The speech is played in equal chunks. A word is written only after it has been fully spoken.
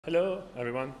Hello,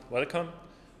 everyone. Welcome.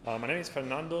 My name is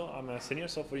Fernando. I'm a senior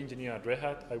software engineer at Red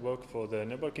Hat. I work for the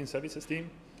networking services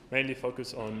team, mainly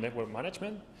focused on network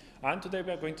management. And today we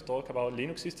are going to talk about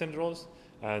Linux system roles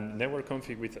and network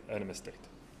config with Nmstate.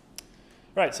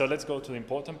 Right, so let's go to the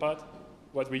important part.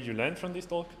 What will you learn from this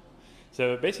talk?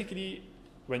 So basically,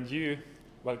 when you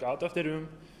walk out of the room,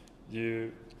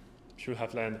 you should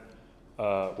have learned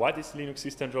what is Linux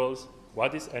system roles,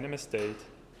 what is Nmstate,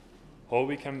 how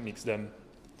we can mix them,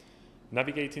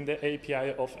 navigating the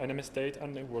API of Nmstate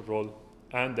and network role,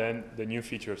 and then the new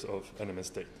features of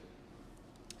Nmstate.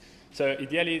 So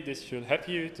ideally, this should help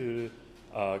you to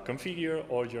configure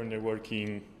all your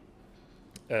networking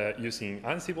using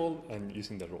Ansible and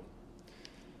using the role.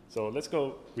 So let's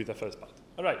go with the first part.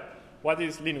 All right, what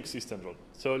is Linux system role?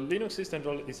 So Linux system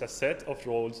role is a set of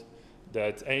roles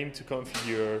that aim to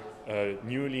configure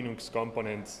new Linux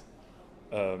components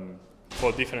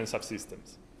for different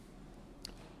subsystems.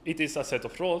 It is a set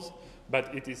of roles,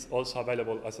 but it is also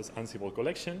available as an Ansible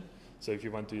collection. So if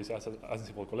you want to use it as an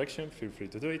Ansible collection, feel free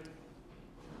to do it.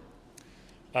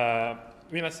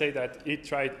 We must say that it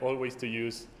tried always to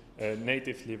use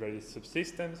native libraries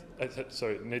subsystems,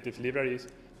 native libraries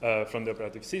from the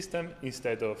operative system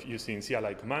instead of using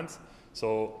CLI commands.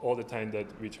 So all the time that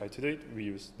we try to do it, we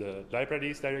use the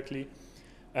libraries directly.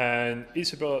 And it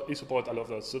supports a lot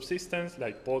of subsystems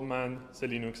like Podman,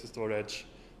 Linux storage,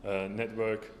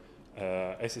 network,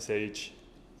 SSH,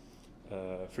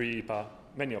 FreeIPA,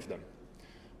 many of them.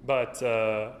 But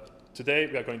today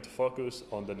we are going to focus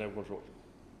on the network role.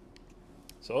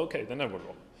 So okay, the network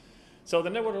role. So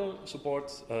the network role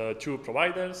supports two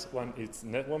providers. One is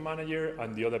Network Manager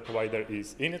and the other provider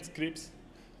is Nmstate.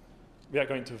 We are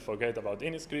going to forget about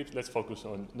Nmstate. Let's focus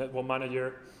on Network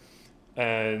Manager.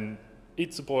 And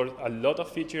it supports a lot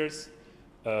of features.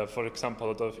 For example, a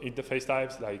lot of interface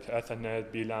types like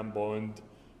Ethernet, VLAN, bond,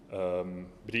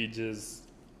 bridges,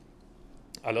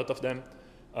 a lot of them,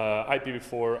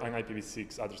 IPv4 and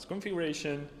IPv6 address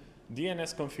configuration,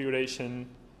 DNS configuration,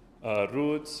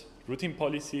 routes, routing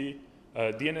policy,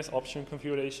 DNS option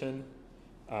configuration,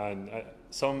 and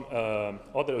some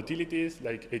other utilities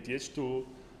like ATH2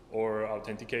 or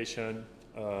authentication,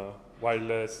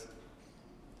 wireless,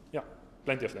 yeah,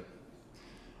 plenty of them.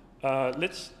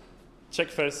 Let's check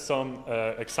first some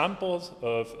examples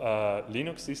of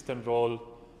Linux system role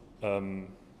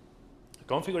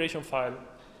configuration file.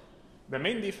 The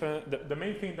main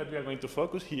thing that we are going to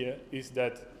focus here is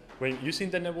that when using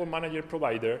the Network Manager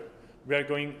provider, we are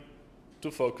going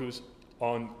to focus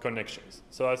on connections.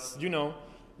 So as you know,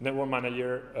 Network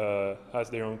Manager has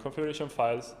their own configuration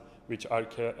files, which are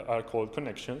called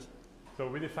connections. So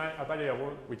we define a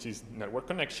variable, which is network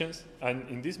connections, and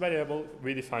in this variable,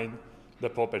 we define the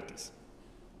properties.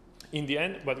 In the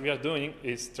end, what we are doing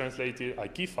is translating a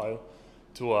key file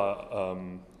to a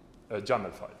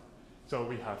YAML file. So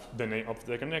we have the name of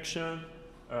the connection,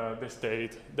 the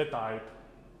state, the type,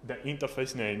 the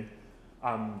interface name,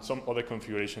 and some other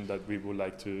configuration that we would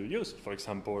like to use. For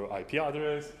example, IP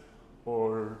address,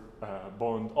 or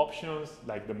bond options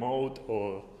like the mode,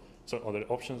 or some other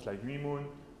options like vmoon,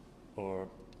 or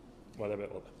whatever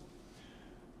other.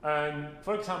 And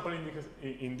for example,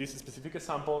 in this specific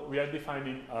example, we are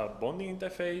defining a bonding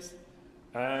interface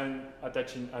and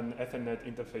attaching an Ethernet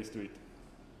interface to it.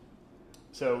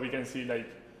 So we can see like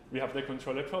we have the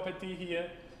controller property here,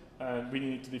 and we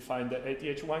need to define the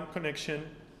ATH1 connection,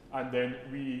 and then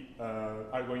we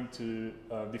are going to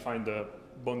define the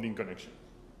bonding connection.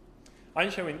 I'm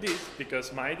showing this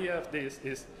because my idea of this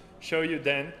is show you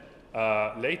then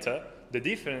later the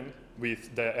difference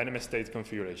with the Nmstate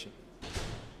configuration.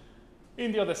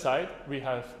 In the other side, we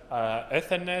have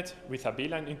Ethernet with a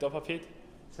VLAN on top of it.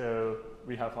 So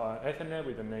we have Ethernet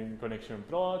with the name connection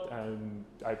prod and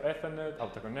type Ethernet,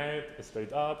 auto-connect,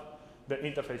 straight up. The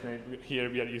interface name here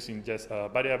we are using just a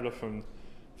variable from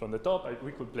the top.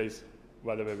 We could place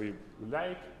whatever we would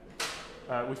like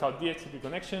without DHCP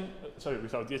connection.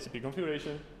 Without DHCP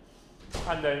configuration.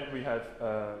 And then we have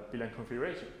VLAN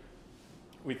configuration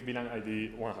with VLAN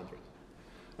ID 100.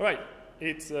 All right,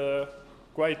 it's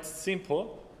quite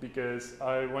simple because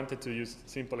I wanted to use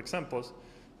simple examples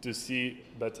to see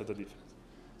better the difference.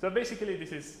 So basically,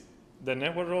 this is the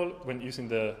network role when using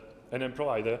the NM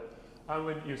provider and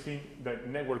when using the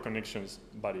network connections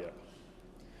variable.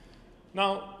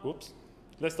 Now,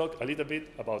 let's talk a little bit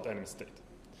about Nmstate.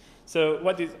 So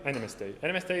what is Nmstate?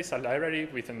 Nmstate is a library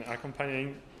with an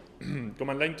accompanying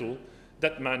command line tool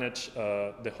that manages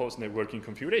the host networking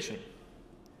configuration.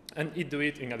 And it do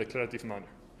it in a declarative manner.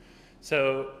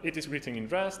 So it is written in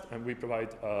Rust, and we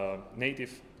provide a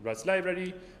native Rust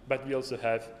library, but we also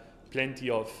have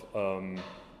plenty of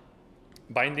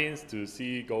bindings to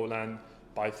C, Golang,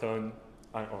 Python,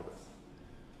 and others.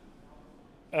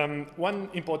 One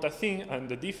important thing and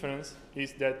the difference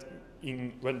is that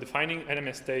when defining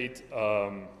Nmstate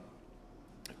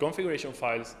configuration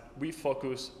files, we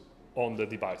focus on the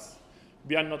device.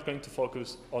 We are not going to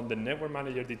focus on the network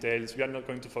manager details. We are not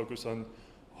going to focus on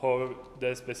how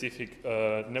the specific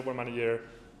network manager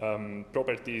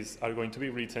properties are going to be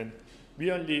written.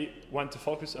 We only want to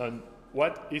focus on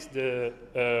what is the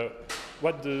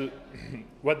what the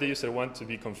user wants to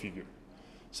be configured.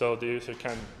 So the user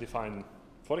can define,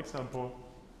 for example,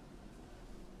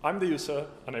 I'm the user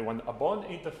and I want a bond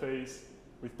interface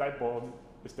with type bond,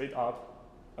 state up.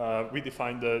 We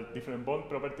define the different bond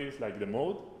properties like the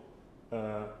mode,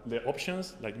 the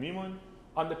options like minimum,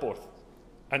 and the port.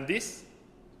 And this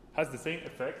has the same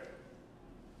effect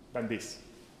than this.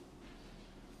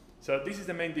 So this is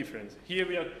the main difference. Here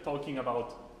we are talking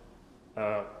about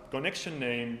connection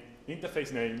name,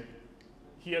 interface name.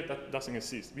 Here that doesn't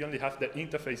exist. We only have the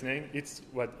interface name. It's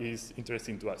what is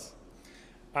interesting to us.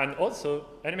 And also,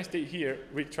 Nmstate here,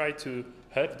 we try to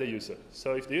help the user.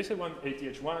 So if the user wants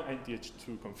ATH1 and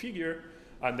ATH2 configure,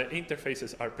 and the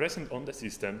interfaces are present on the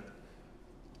system,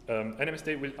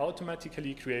 Nmstate will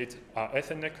automatically create an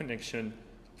Ethernet connection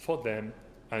for them,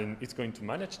 and it's going to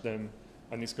manage them,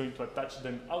 and it's going to attach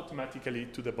them automatically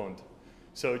to the bond.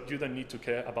 So you don't need to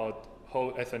care about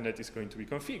how Ethernet is going to be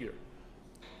configured.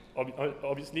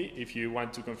 Obviously, if you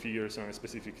want to configure some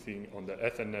specific thing on the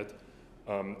Ethernet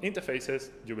interfaces,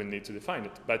 you will need to define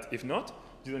it. But if not,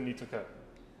 you don't need to care.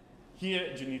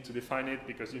 Here, you need to define it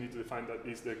because you need to define that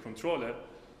it's the controller,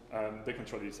 and the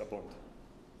controller is a bond.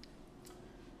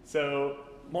 So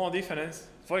more difference.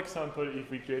 For example, if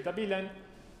we create a VLAN,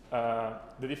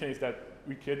 the difference is that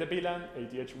we create a VLAN,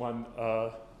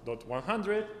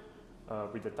 ATH1.100,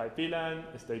 with the type VLAN,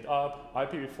 state up,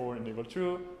 IPv4 enable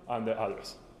true, and the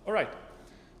others. All right.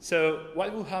 So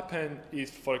what will happen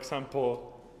if, for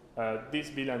example, this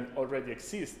VLAN already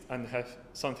exists and have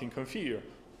something configured,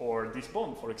 or this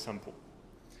bond, for example?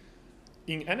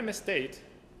 In Nmstate,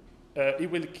 it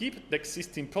will keep the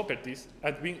existing properties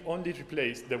and will only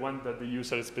replace the one that the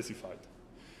user specified.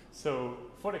 So,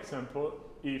 for example,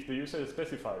 if the user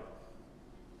specified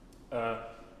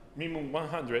minimum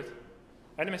 100,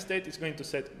 Nmstate is going to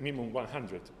set minimum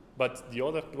 100, but the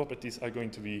other properties are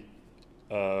going to be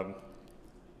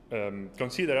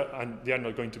considered and they are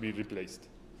not going to be replaced.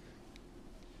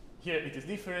 Here it is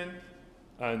different,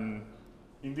 and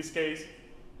in this case,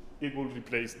 it will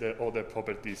replace the other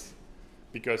properties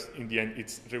because in the end,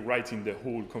 it's rewriting the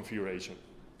whole configuration.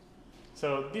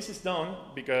 So this is done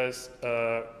because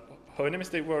how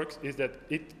Nmstate works is that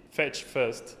it fetches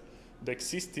first the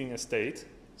existing state,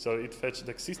 so it fetches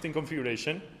the existing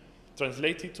configuration,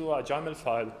 translates it to a YAML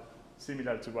file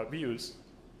similar to what we use,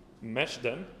 mesh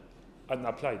them, and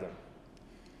apply them.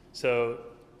 So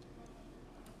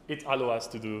it allows us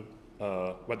to do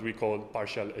what we call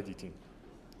partial editing.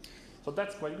 So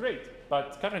that's quite great,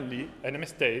 but currently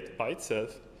Nmstate by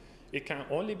itself, it can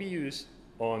only be used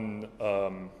on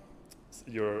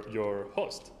your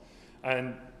host.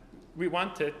 And we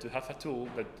wanted to have a tool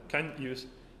that can use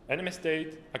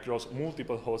Nmstate across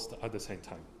multiple hosts at the same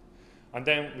time. And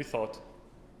then we thought,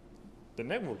 the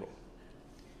network role.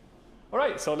 All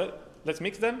right, so let's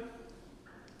mix them.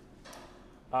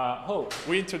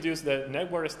 We introduced the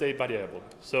network state variable.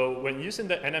 So when using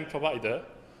the NM provider,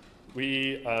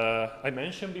 I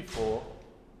mentioned before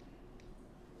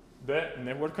the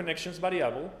network connections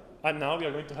variable, and now we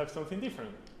are going to have something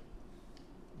different,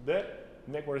 the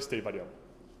network state variable.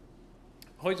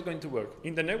 How it's going to work?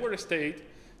 In the network state,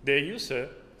 the user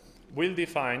will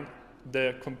define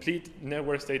the complete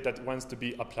network state that wants to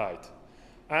be applied.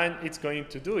 And it's going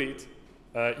to do it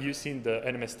using the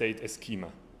Nmstate schema.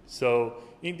 So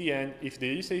in the end, if the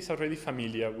user is already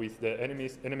familiar with the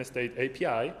Nmstate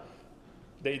API,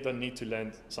 they don't need to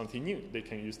learn something new. They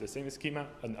can use the same schema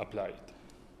and apply it.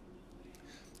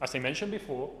 As I mentioned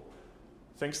before,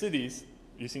 thanks to this,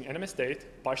 using Nmstate,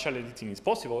 partial editing is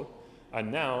possible,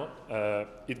 and now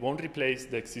it won't replace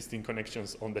the existing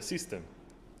connections on the system.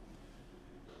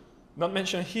 Not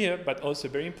mentioned here, but also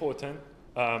very important,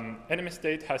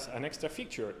 Nmstate has an extra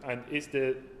feature, and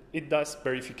it does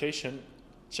verification,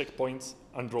 checkpoints,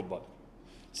 and rollback.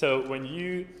 So when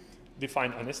you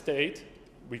define an state,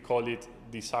 we call it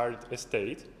desired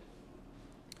state.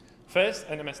 First,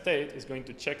 Nmstate is going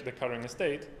to check the current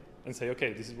state and say,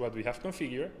 okay, this is what we have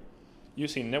configured.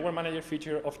 Using network manager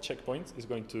feature of checkpoints, it's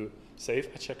going to save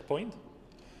a checkpoint.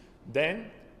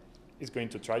 Then it's going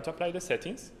to try to apply the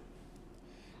settings.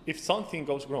 If something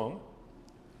goes wrong,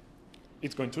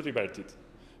 it's going to revert it.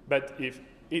 But if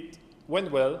it went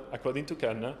well according to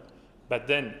kernel, but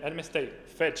then Nmstate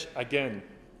fetch again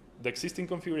the existing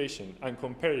configuration and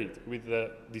compare it with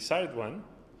the desired one,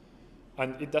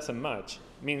 and it doesn't match,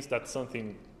 means that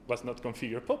something was not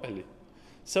configured properly.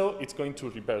 So it's going to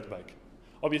revert back.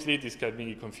 Obviously, this can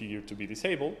be configured to be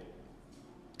disabled,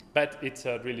 but it's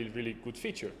a really, really good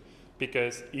feature,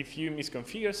 because if you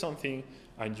misconfigure something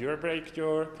and you break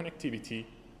your connectivity,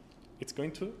 it's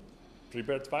going to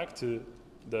revert back to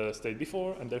the state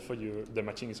before, and therefore the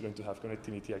machine is going to have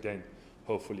connectivity again,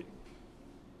 hopefully.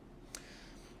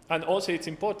 And also, it's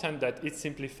important that it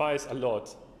simplifies a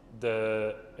lot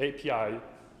the API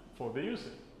for the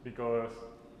user, because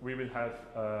we will have,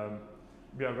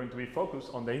 we are going to be focused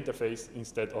on the interface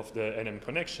instead of the NM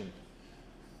connection.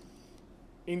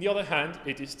 In the other hand,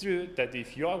 it is true that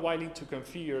if you are willing to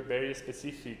configure very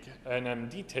specific NM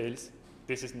details,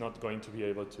 this is not going to be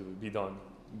able to be done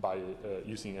by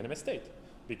using Nmstate,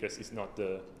 because it's not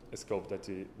the scope that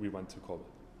we want to cover.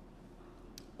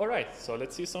 All right, so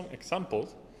let's see some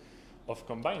examples of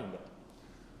combining them.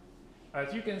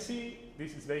 As you can see,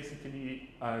 this is basically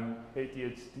an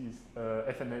ATHT's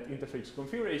Ethernet interface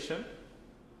configuration.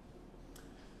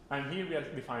 And here we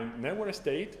have defined network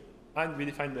state, and we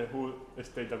define the whole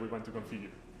state that we want to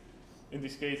configure. In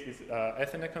this case, it's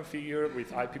Ethernet configure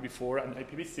with IPv4 and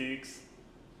IPv6,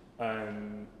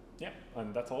 and yeah,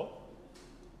 and that's all.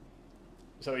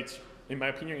 So it's, in my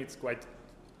opinion, it's quite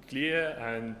clear,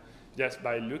 and just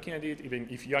by looking at it, even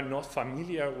if you are not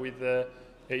familiar with the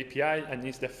API and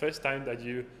it's the first time that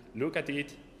you look at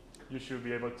it, you should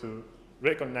be able to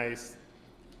recognize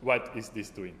what is this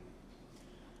doing.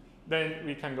 Then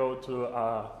we can go to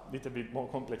a little bit more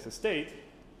complex state,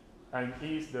 and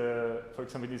is the, for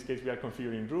example, in this case, we are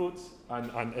configuring routes and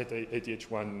an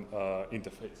ATH1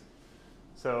 interface.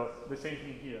 So the same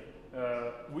thing here.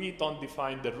 We don't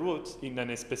define the routes in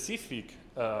a specific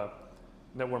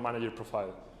network manager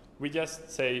profile. We just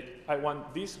say, I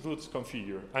want these routes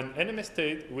configured, and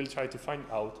Nmstate will try to find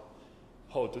out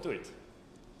how to do it.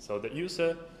 So the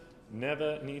user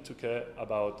never need to care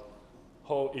about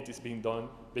how it is being done,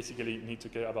 basically need to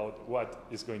care about what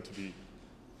is going to be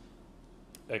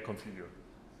configured.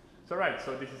 So right,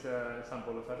 so this is an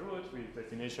example of a route with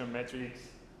destination metrics,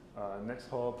 next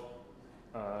hop,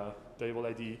 table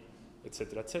ID,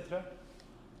 etc., etc.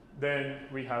 Then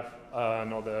we have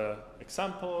another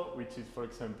example, which is, for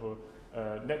example,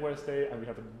 network state, and we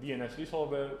have a DNS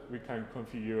resolver. We can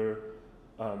configure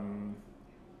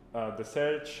the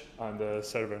search and the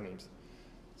server names.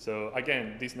 So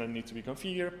again, this doesn't need to be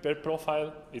configured per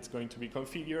profile. It's going to be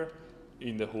configured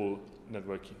in the whole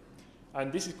networking.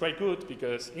 And this is quite good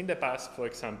because in the past, for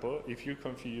example, if you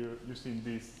configure using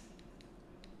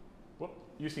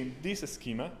this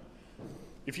schema,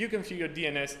 if you configure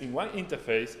DNS in one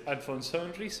interface and for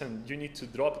some reason you need to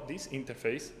drop this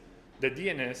interface, the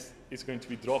DNS is going to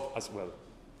be dropped as well.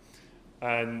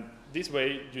 And this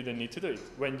way, you don't need to do it.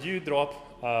 When you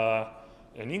drop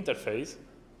an interface,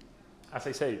 as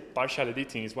I say, partial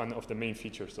editing is one of the main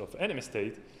features of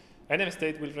Nmstate.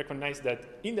 Nmstate will recognize that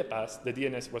in the past, the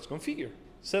DNS was configured.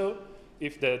 So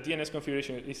if the DNS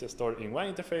configuration is stored in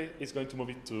one interface, it's going to move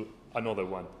it to another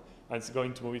one. And it's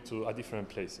going to move it to a different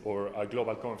place or a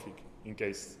global config in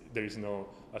case there is no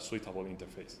suitable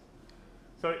interface.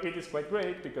 So it is quite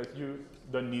great because you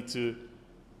don't need to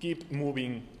keep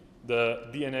moving the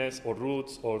DNS or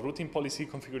routes or routing policy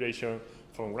configuration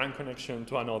from one connection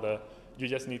to another. You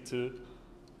just need to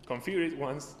configure it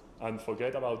once and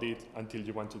forget about it until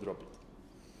you want to drop it.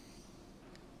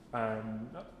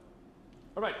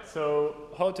 All right, so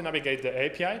how to navigate the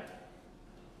API?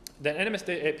 The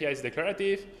Nmstate API is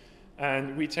declarative,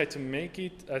 and we try to make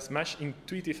it as much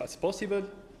intuitive as possible.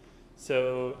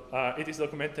 So it is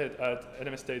documented at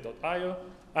nmstate.io,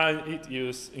 and it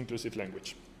uses inclusive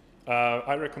language.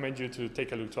 I recommend you to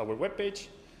take a look to our webpage.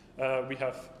 We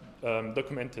have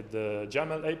documented the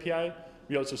YAML API.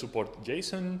 We also support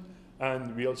JSON,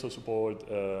 and we also support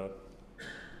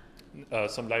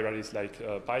some libraries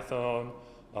like Python,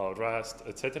 Rust,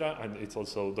 etc., and it's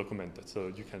also documented,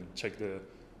 so you can check the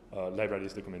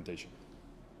libraries documentation.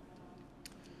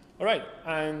 All right,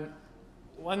 and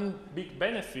one big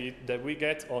benefit that we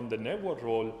get on the network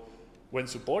role when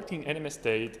supporting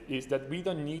Nmstate is that we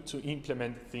don't need to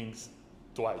implement things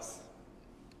twice.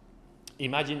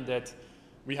 Imagine that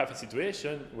we have a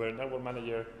situation where Network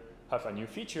Manager have a new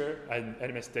feature and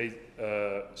Nmstate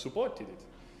supported it.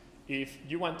 If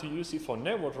you want to use it for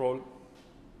network role,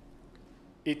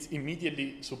 it's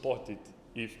immediately supported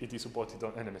if it is supported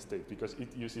on Nmstate because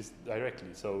it uses directly.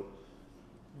 So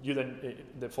you don't,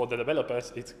 for the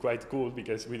developers, it's quite cool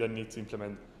because we don't need to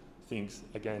implement things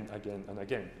again, and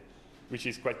again. which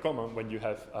is quite common when you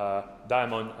have a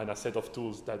daemon and a set of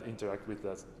tools that interact with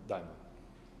that daemon.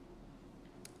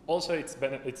 Also, it's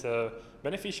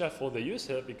beneficial for the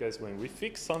user because when we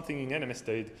fix something in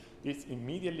Nmstate, it's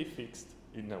immediately fixed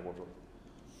in network role.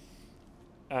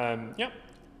 Yeah,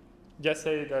 just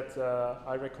say that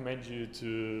I recommend you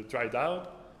to try it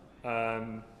out.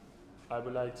 I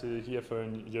would like to hear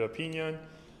from your opinion.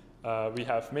 We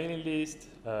have mailing list.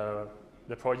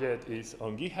 The project is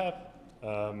on GitHub,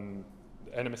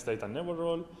 Nmstate and network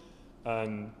role,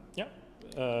 and yeah,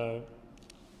 there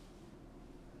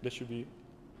should be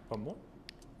one more.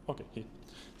 Okay, here.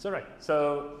 So right,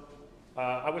 so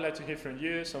I would like to hear from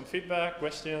you, some feedback,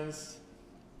 questions.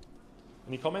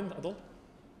 Any comment at all?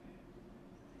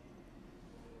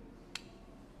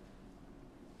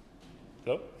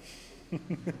 Hello?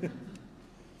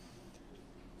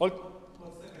 What's the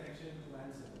connection to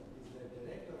Ansible? Is that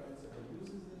direct or Ansible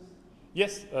uses this?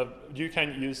 Yes, you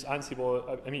can use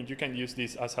Ansible. I mean, you can use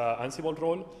this as an Ansible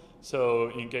role. So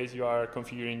in case you are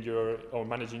configuring or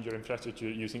managing your infrastructure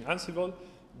using Ansible,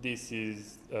 this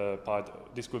is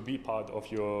this could be part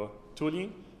of your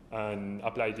tooling, and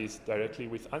apply this directly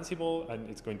with Ansible, and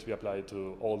it's going to be applied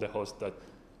to all the hosts that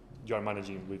you are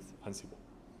managing with Ansible.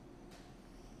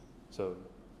 So if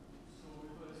I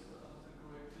understand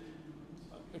correctly, you need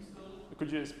to install.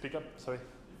 Could you speak up? Sorry. If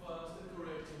I understand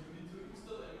correctly, you need to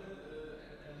install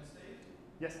Nmstate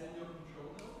Yes. on your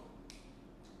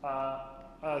controller.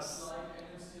 As Like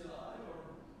NMCLI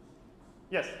or?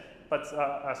 Yes, but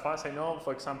as far as I know,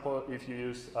 for example, if you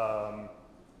use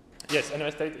yes,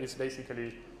 Nmstate is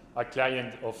basically a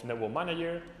client of Network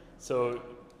Manager. So,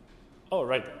 oh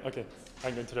right, okay.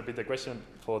 I'm going to repeat the question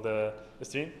for the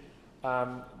stream.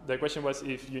 The question was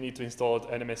if you need to install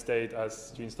Nmstate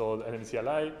as you install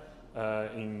NMCLI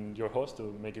in your host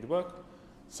to make it work.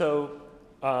 So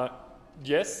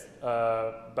yes,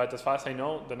 but as far as I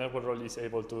know, the network role is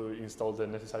able to install the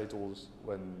necessary tools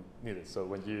when needed. So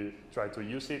when you try to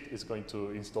use it, it's going to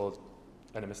install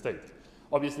Nmstate.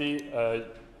 Obviously,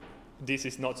 this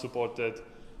is not supported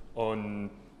on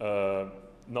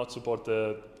not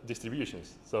supported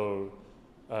distributions. So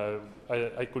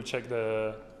I could check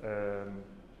the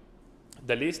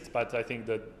list, but I think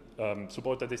that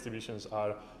supported distributions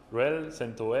are RHEL,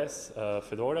 CentOS,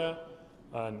 Fedora,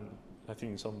 and I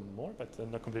think some more, but I'm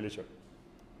not completely sure.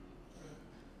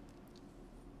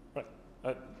 Right,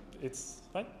 it's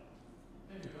fine?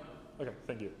 Thank you. Okay,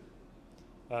 thank you.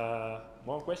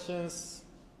 More questions?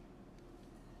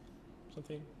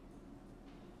 Something?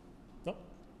 No?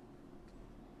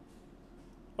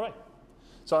 All right.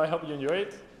 So I hope you enjoyed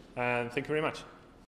it, and thank you very much.